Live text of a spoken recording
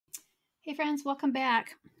Hey friends, welcome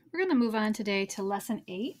back. We're going to move on today to lesson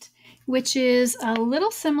 8, which is a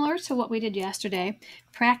little similar to what we did yesterday,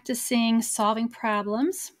 practicing solving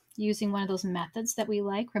problems using one of those methods that we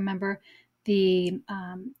like. Remember the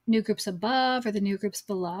new groups above or the new groups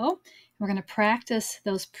below. We're going to practice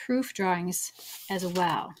those proof drawings as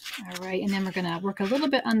well. All right, and then we're going to work a little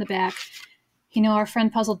bit on the back. You know, our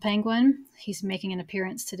friend Puzzled Penguin, he's making an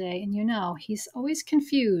appearance today, and you know, he's always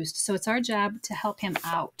confused, so it's our job to help him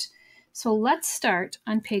out. So let's start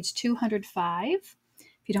on page 205. If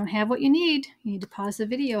you don't have what you need to pause the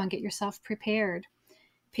video and get yourself prepared.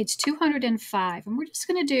 Page 205, and we're just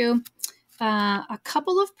going to do a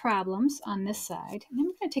couple of problems on this side, and then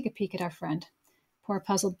we're going to take a peek at our friend, poor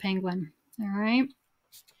Puzzled Penguin. All right.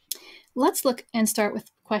 Let's look and start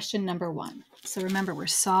with question number 1. So remember, we're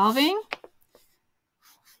solving,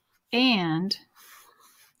 and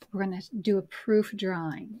we're going to do a proof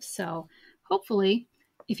drawing. So hopefully,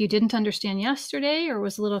 if you didn't understand yesterday or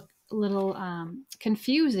was a little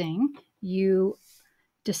confusing, you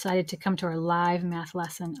decided to come to our live math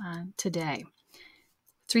lesson today.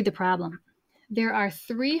 Let's read the problem. There are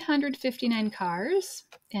 359 cars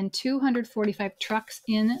and 245 trucks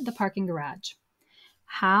in the parking garage.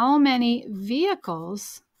 How many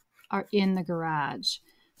vehicles are in the garage?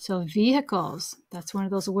 So vehicles, that's one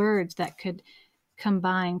of those words that could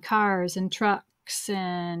combine cars and trucks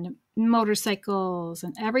and motorcycles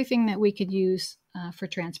and everything that we could use for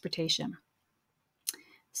transportation.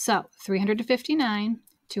 So 359,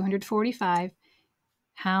 245,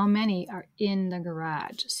 how many are in the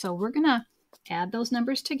garage? So we're going to add those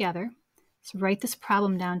numbers together. So write this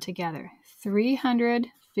problem down together.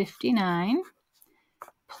 359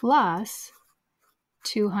 plus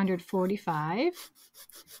 245.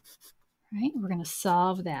 Right? We're going to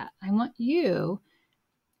solve that. I want you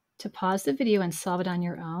to pause the video and solve it on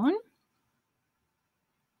your own.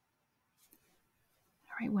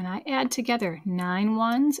 All right, when I add together 9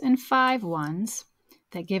 ones and 5 ones,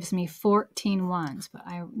 that gives me 14 ones, but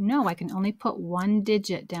I know I can only put one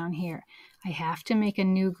digit down here. I have to make a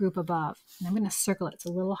new group above, and I'm going to circle it. It's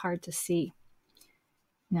a little hard to see.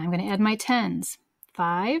 Now I'm going to add my tens.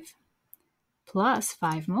 5 plus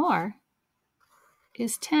 5 more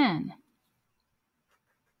is 10.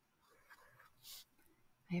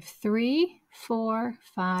 I have 3, 4,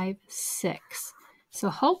 5, 6. So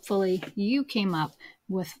hopefully you came up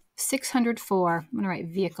with 604. I'm going to write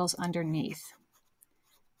vehicles underneath,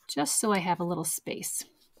 just so I have a little space.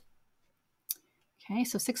 Okay,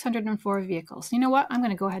 so 604 vehicles. You know what? I'm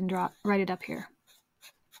going to go ahead and write it up here.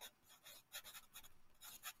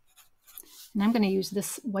 And I'm going to use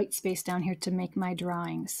this white space down here to make my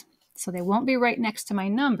drawings. So they won't be right next to my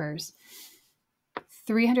numbers.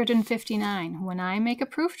 359. When I make a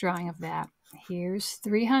proof drawing of that, here's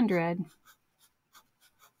 300.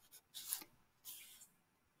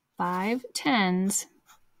 5 tens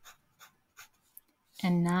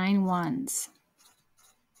and 9 ones.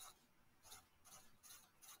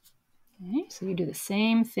 Okay, so you do the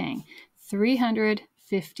same thing.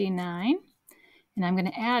 359, and I'm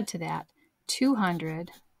going to add to that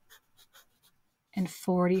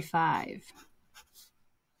 245.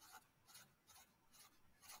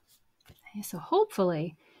 Okay, so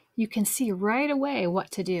hopefully you can see right away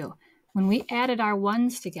what to do. When we added our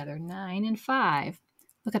ones together, 9 and 5,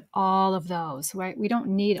 look at all of those, right? We don't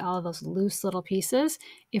need all of those loose little pieces.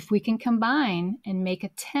 If we can combine and make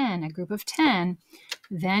a 10, a group of 10,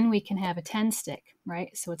 then we can have a 10 stick,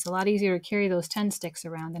 right? So it's a lot easier to carry those 10 sticks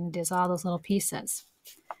around than it is all those little pieces.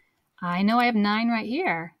 I know I have 9 right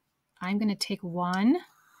here. I'm going to take 1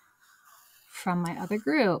 from my other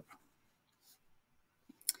group.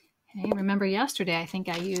 Okay, remember yesterday, I think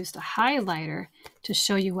I used a highlighter to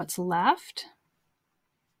show you what's left.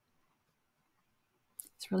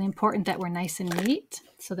 It's really important that we're nice and neat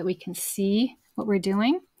so that we can see what we're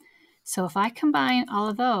doing. So if I combine all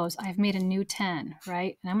of those, I've made a new 10,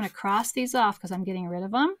 right? And I'm going to cross these off because I'm getting rid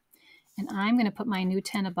of them. And I'm going to put my new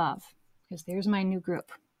 10 above because there's my new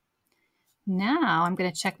group. Now I'm going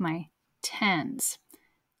to check my tens.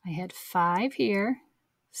 I had 5 here,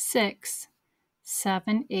 6,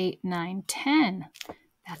 7, 8, 9, 10.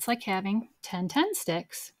 That's like having 10 10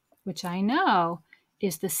 sticks, which I know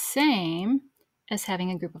is the same as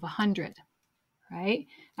having a group of 100, right?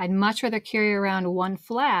 I'd much rather carry around 1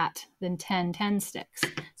 flat than 10 10 sticks.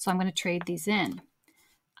 So I'm going to trade these in.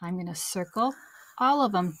 I'm going to circle all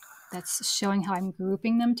of them. That's showing how I'm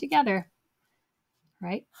grouping them together,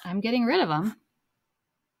 right? I'm getting rid of them,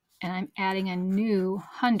 and I'm adding a new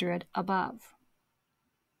 100 above.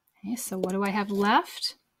 Okay, so what do I have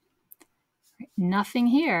left? Nothing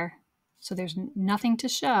here. So there's nothing to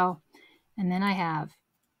show. And then I have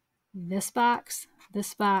this box,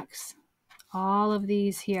 all of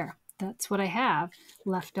these here. That's what I have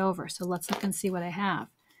left over. So let's look and see what I have.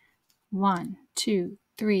 1, 2,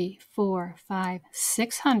 3, 4, 5,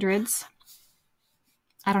 6 hundreds.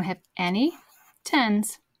 I don't have any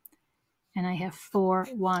tens, and I have 4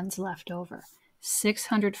 ones left over.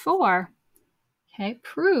 604, okay,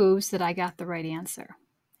 proves that I got the right answer.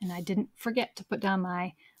 And I didn't forget to put down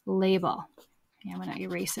my label. Okay, I'm going to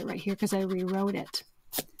erase it right here because I rewrote it.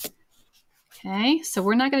 Okay, so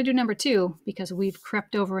we're not going to do number 2 because we've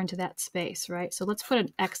crept over into that space, right? So let's put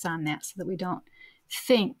an X on that so that we don't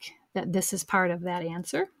think that this is part of that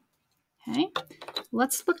answer. Okay,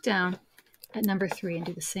 let's look down at number 3 and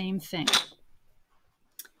do the same thing.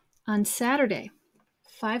 On Saturday,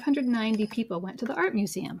 590 people went to the art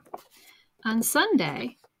museum. On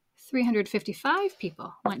Sunday, 355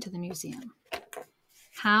 people went to the museum.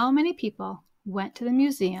 How many people went to the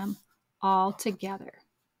museum all together?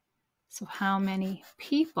 So how many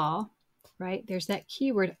people, right? There's that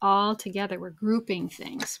keyword all together. We're grouping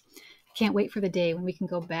things. I can't wait for the day when we can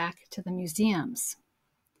go back to the museums.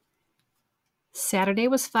 Saturday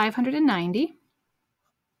was 590.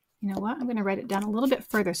 You know what? I'm going to write it down a little bit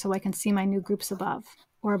further so I can see my new groups above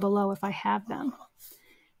or below if I have them.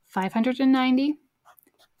 590,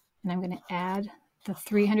 and I'm going to add the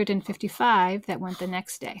 355 that went the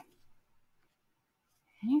next day.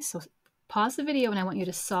 Okay, so pause the video and I want you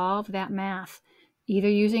to solve that math, either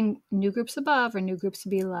using new groups above or new groups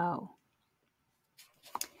below.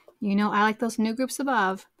 You know I like those new groups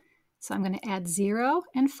above, so I'm going to add 0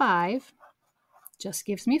 and 5. Just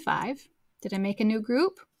gives me 5. Did I make a new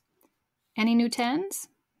group? Any new tens?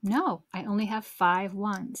 No, I only have 5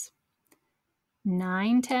 ones.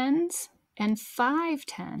 9 tens and 5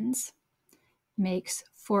 tens makes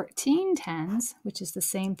 14 tens, which is the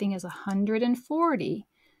same thing as 140.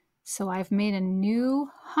 So I've made a new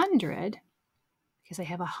 100 because I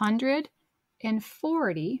have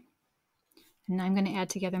 140. And now I'm going to add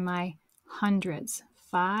together my hundreds.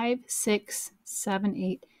 5, 6, 7,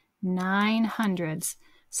 8, 9 hundreds.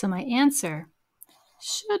 So my answer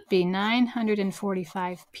should be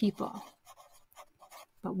 945 people.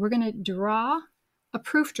 But we're going to draw a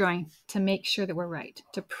proof drawing to make sure that we're right,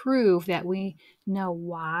 to prove that we know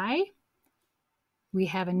why we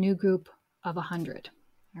have a new group of 100.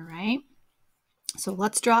 All right? So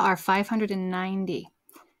let's draw our 590.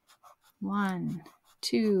 1,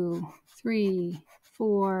 2, 3,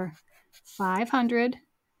 4, 500.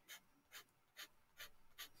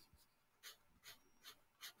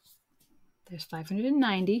 There's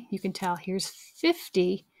 590. You can tell here's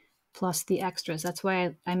 50 plus the extras. That's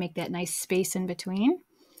why I make that nice space in between.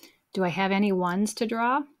 Do I have any ones to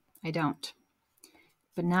draw? I don't.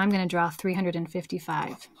 But now I'm going to draw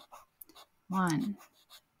 355. 1,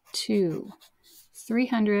 2,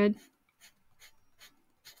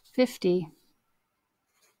 350,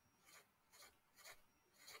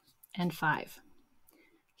 and 5.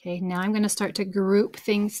 Okay, now I'm going to start to group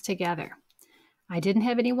things together. I didn't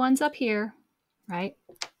have any ones up here, right?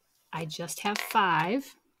 I just have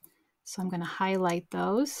 5. So I'm going to highlight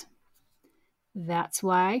those. That's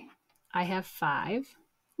why I have 5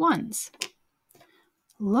 ones.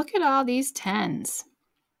 Look at all these 10s.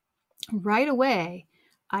 Right away,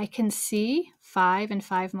 I can see 5 and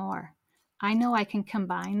 5 more. I know I can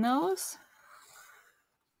combine those,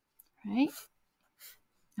 right?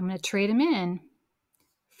 I'm going to trade them in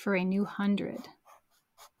for a new 100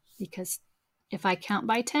 because if I count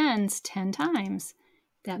by 10s 10 times,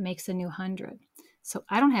 that makes a new 100. So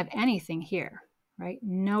I don't have anything here, right?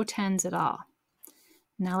 No 10s at all.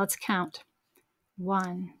 Now let's count.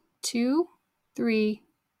 1, 2, 3.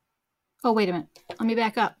 Oh, wait a minute. Let me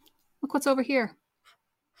back up. Look what's over here.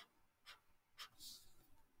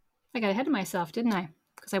 I got ahead of myself, didn't I?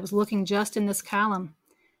 Because I was looking just in this column.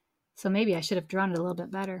 So maybe I should have drawn it a little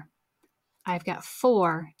bit better. I've got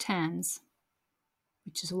 4 10s,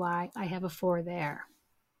 which is why I have a 4 there.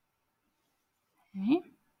 Okay.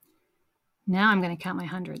 Now I'm going to count my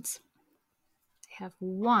hundreds. I have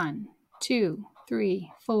 1, 2,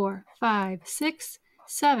 3, 4, 5, 6,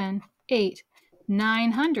 7, 8,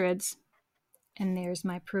 9 hundreds. And there's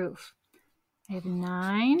my proof. I have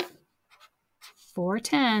 9, 4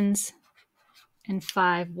 10s, and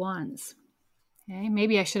 5 ones. Okay,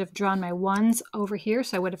 maybe I should have drawn my ones over here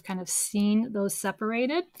so I would have kind of seen those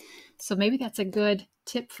separated. So maybe that's a good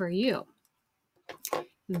tip for you.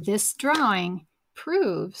 This drawing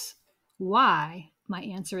proves why my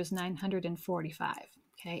answer is 945.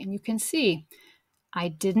 Okay, and you can see I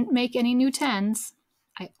didn't make any new 10s.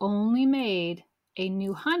 I only made a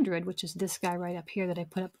new 100, which is this guy right up here that I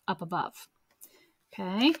put up above.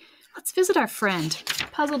 Okay, Let's visit our friend,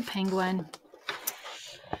 Puzzled Penguin.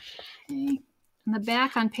 Okay. On the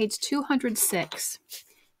back on page 206,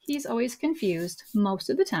 he's always confused most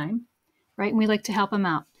of the time, right? And we like to help him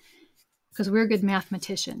out because we're good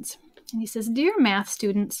mathematicians. And he says, "Dear math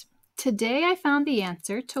students, today I found the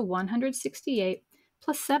answer to 168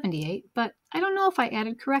 plus 78, but I don't know if I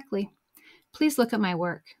added correctly. Please look at my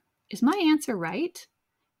work. Is my answer right?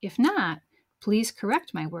 If not, please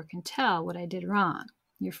correct my work and tell what I did wrong.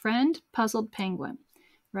 Your friend, Puzzled Penguin."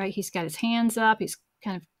 Right? He's got his hands up. He's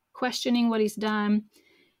kind of questioning what he's done.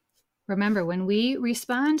 Remember, when we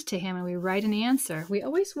respond to him and we write an answer, we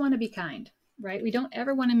always want to be kind, right? We don't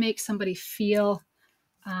ever want to make somebody feel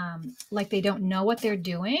like they don't know what they're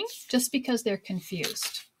doing just because they're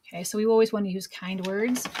confused. Okay, so we always want to use kind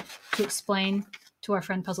words to explain to our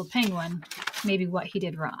friend Puzzled Penguin maybe what he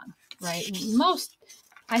did wrong, right?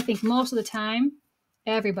 I think most of the time,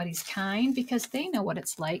 everybody's kind because they know what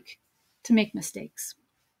it's like to make mistakes.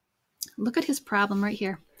 Look at his problem right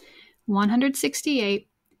here. 168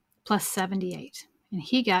 plus 78. And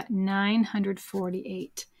he got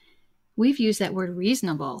 948. We've used that word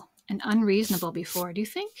reasonable and unreasonable before. Do you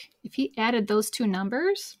think if he added those two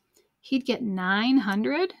numbers, he'd get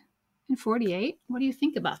 948? What do you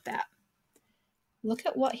think about that? Look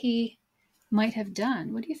at what he might have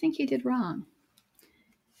done. What do you think he did wrong?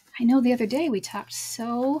 I know the other day we talked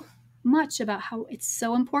so much about how it's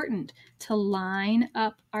so important to line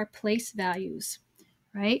up our place values,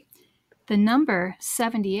 right? The number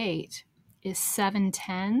 78 is 7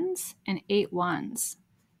 tens and 8 ones.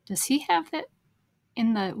 Does he have that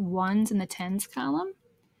in the ones and the tens column?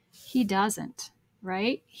 He doesn't,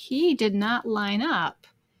 right? He did not line up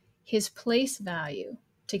his place value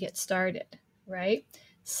to get started, right?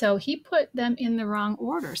 So he put them in the wrong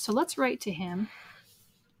order. So let's write to him.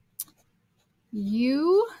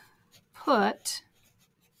 You put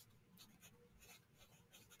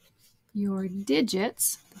your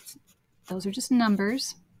digits, those are just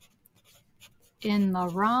numbers, in the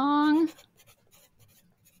wrong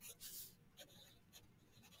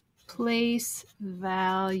place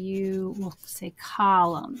value, we'll say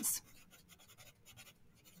columns.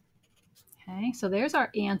 Okay, so there's our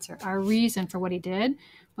answer, our reason for what he did,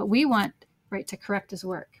 but we want, right, to correct his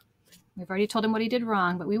work. We've already told him what he did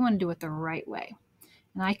wrong, but we want to do it the right way.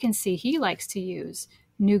 And I can see he likes to use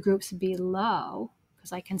new groups below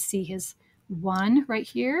because I can see his 1 right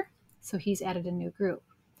here. So he's added a new group.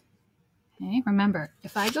 Okay, remember,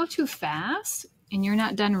 if I go too fast and you're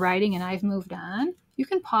not done writing and I've moved on, you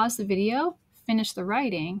can pause the video, finish the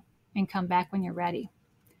writing, and come back when you're ready.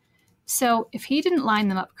 So if he didn't line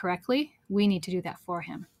them up correctly, we need to do that for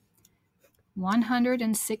him.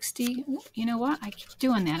 160, you know what? I keep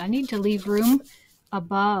doing that. I need to leave room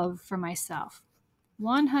above for myself.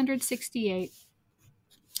 168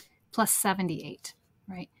 plus 78,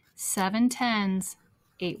 right? 7 tens,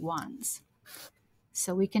 8 ones.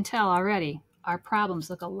 So we can tell already our problems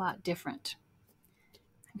look a lot different.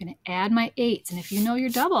 I'm going to add my 8s, and if you know your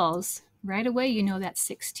doubles, right away you know that's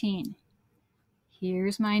 16.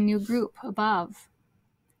 Here's my new group above.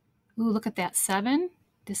 Ooh, look at that, 7.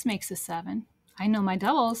 This makes a 7. I know my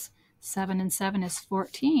doubles. 7 and 7 is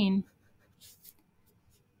 14.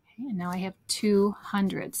 Okay, and now I have 2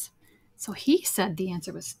 hundreds. So he said the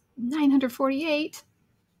answer was 948.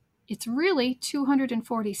 It's really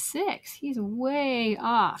 246. He's way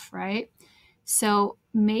off, right? So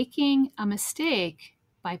making a mistake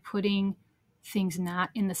by putting things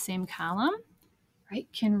not in the same column, right,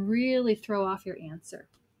 can really throw off your answer.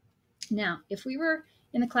 Now, if we were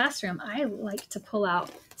in the classroom, I like to pull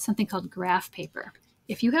out something called graph paper.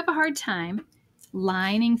 If you have a hard time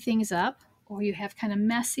lining things up, or you have kind of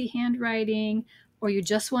messy handwriting, or you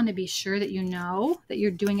just want to be sure that you know that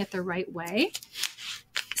you're doing it the right way,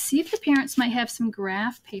 see if your parents might have some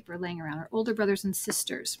graph paper laying around, or older brothers and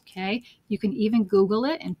sisters, okay? You can even Google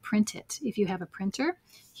it and print it if you have a printer.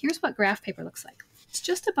 Here's what graph paper looks like. It's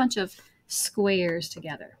just a bunch of squares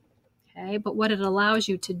together, okay? But what it allows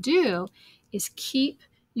you to do is keep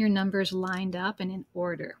your numbers lined up and in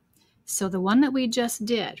order. So the one that we just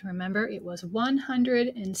did, remember, it was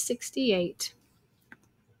 168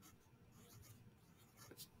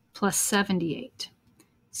 plus 78.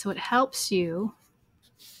 So it helps you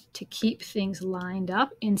to keep things lined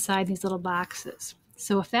up inside these little boxes.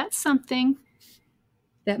 So if that's something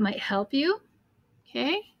that might help you,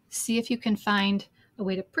 okay, see if you can find a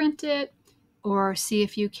way to print it, or see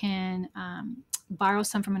if you can borrow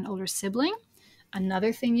some from an older sibling.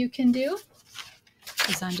 Another thing you can do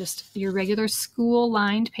is on just your regular school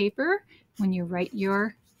lined paper, when you write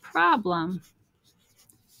your problem,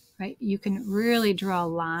 right, you can really draw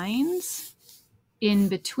lines in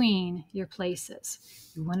between your places.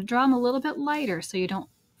 You want to draw them a little bit lighter so you don't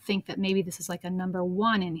think that maybe this is like a number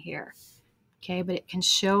 1 in here. Okay, but it can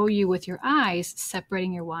show you with your eyes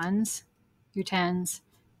separating your ones, your tens,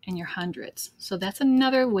 and your hundreds. So that's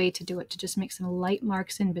another way to do it, to just make some light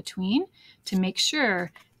marks in between to make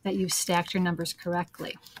sure that you've stacked your numbers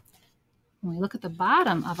correctly. When we look at the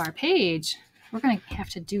bottom of our page, we're going to have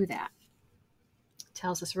to do that. It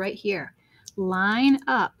tells us right here, line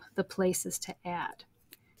up the places to add.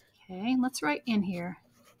 Okay, let's write in here,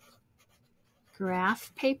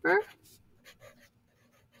 graph paper.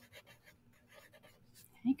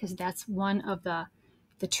 Okay, because that's one of the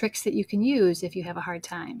tricks that you can use if you have a hard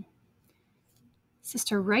time. It says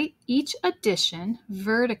to write each addition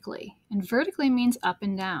vertically, and vertically means up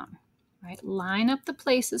and down, right? Line up the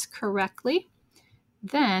places correctly,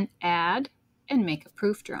 then add and make a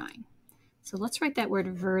proof drawing. So let's write that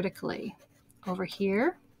word vertically over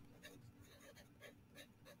here.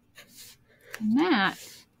 And that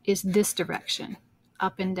is this direction,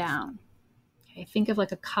 up and down. Okay, think of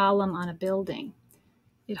like a column on a building.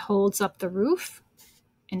 It holds up the roof,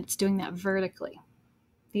 and it's doing that vertically.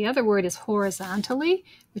 The other word is horizontally,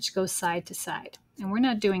 which goes side to side, and we're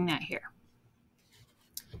not doing that here.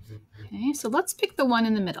 Okay, so let's pick the one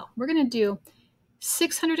in the middle. We're going to do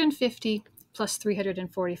 650 plus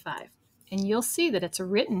 345, and you'll see that it's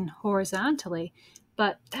written horizontally,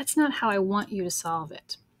 but that's not how I want you to solve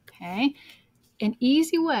it. Okay, an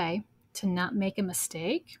easy way to not make a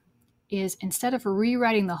mistake is, instead of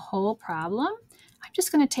rewriting the whole problem, I'm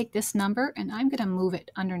just going to take this number and I'm going to move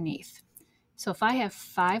it underneath. So if I have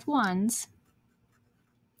 5 ones,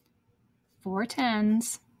 4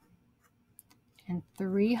 tens, and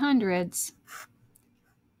 3 hundreds,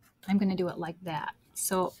 I'm going to do it like that.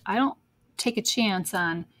 So I don't take a chance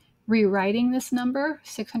on rewriting this number,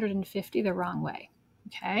 650, the wrong way.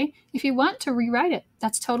 Okay? If you want to rewrite it,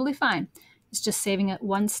 that's totally fine. It's just saving it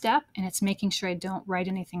one step, and it's making sure I don't write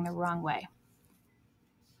anything the wrong way.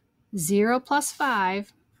 0 plus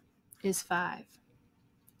 5 is 5.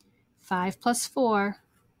 5 plus 4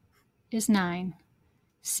 is 9.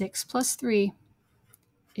 6 plus 3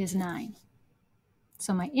 is 9.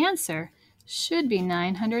 So my answer should be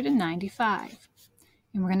 995.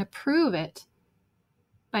 And we're going to prove it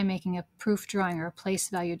by making a proof drawing or a place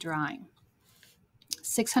value drawing.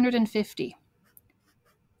 650.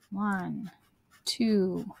 1,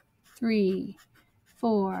 2, 3,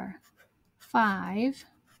 4, 5,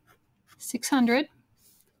 600.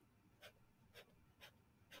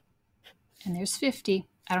 And there's 50.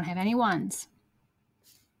 I don't have any ones.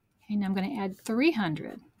 Okay, now I'm going to add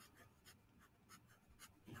 300.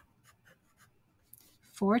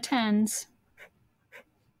 4 tens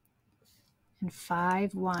and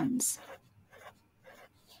 5 ones.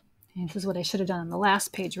 And this is what I should have done on the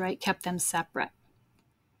last page, right? Kept them separate.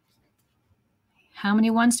 How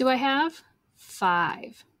many ones do I have?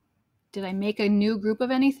 5. Did I make a new group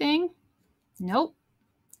of anything? Nope.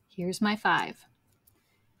 Here's my 5.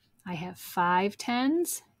 I have 5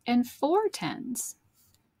 tens and 4 tens.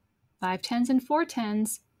 5 tens and 4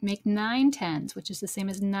 tens make 9 tens, which is the same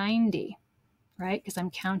as 90, right? Because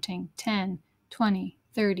I'm counting 10, 20,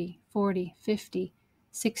 30, 40, 50,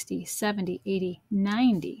 60, 70, 80,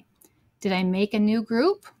 90. Did I make a new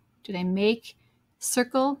group? Did I make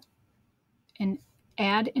circle and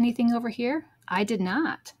add anything over here? I did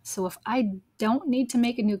not. So if I don't need to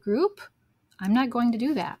make a new group, I'm not going to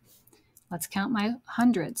do that. Let's count my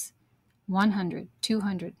hundreds. 100,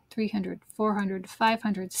 200, 300, 400,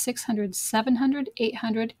 500, 600, 700,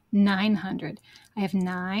 800, 900. I have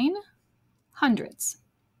 9 hundreds.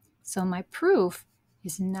 So my proof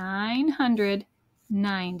is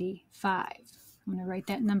 995. I'm going to write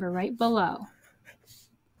that number right below.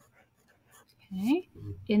 Okay.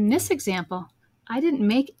 In this example, I didn't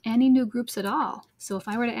make any new groups at all. So if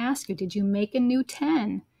I were to ask you, did you make a new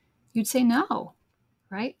 10? You'd say no,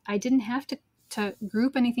 right? I didn't have to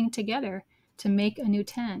group anything together to make a new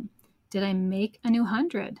 10. Did I make a new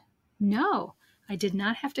 100? No, I did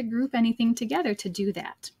not have to group anything together to do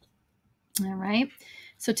that. All right.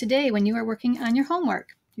 So today, when you are working on your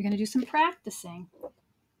homework, you're going to do some practicing.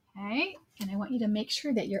 Okay. And I want you to make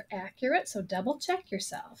sure that you're accurate. So double check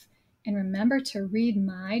yourself. And remember to read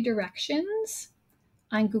my directions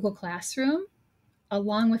on Google Classroom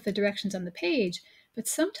along with the directions on the page. But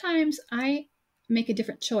sometimes I make a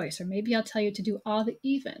different choice, or maybe I'll tell you to do all the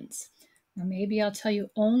evens, or maybe I'll tell you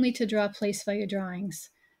only to draw place value drawings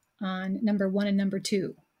on number 1 and number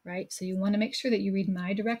 2, right? So you want to make sure that you read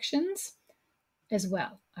my directions as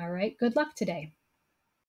well. All right, good luck today.